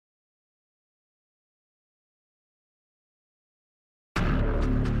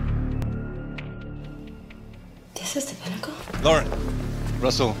This is the pinnacle? Lauren,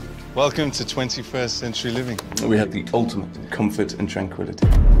 Russell, welcome to 21st century living. We have the ultimate comfort and tranquility.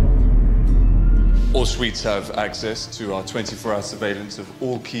 All suites have access to our 24-hour surveillance of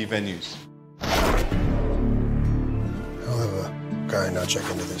all key venues. I'll have a guy now check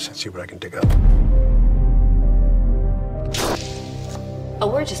into this and see what I can dig up. A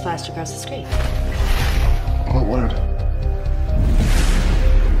word just flashed across the screen. What word?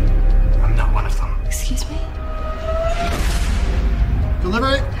 I'm not one of them. Excuse me?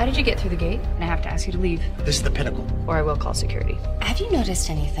 Delivery? How did you get through the gate? And I have to ask you to leave, This is the pinnacle. or I will call security. Have you noticed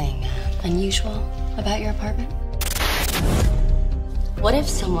anything unusual about your apartment? What if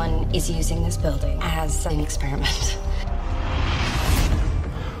someone is using this building as an experiment?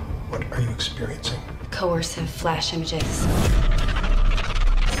 What are you experiencing? Coercive flash images.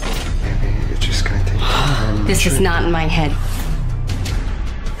 Maybe it's just gonna take time. This is not in my head.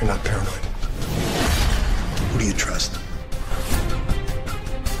 You're not paranoid. Who do you trust?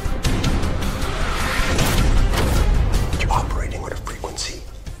 You're operating at a frequency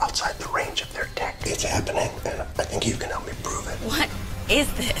outside the range of their tech. It's happening, and I think you can help me prove it. What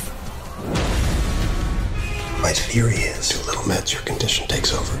is this? My theory is too little meds, your condition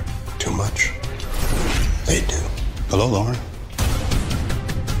takes over. Too much, they do. Hello, Lauren.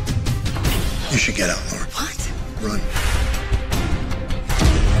 You should get out, Lauren. What? Run.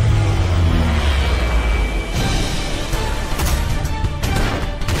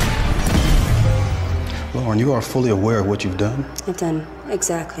 Lauren, you are fully aware of what you've done? I've done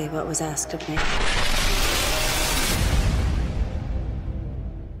exactly what was asked of me.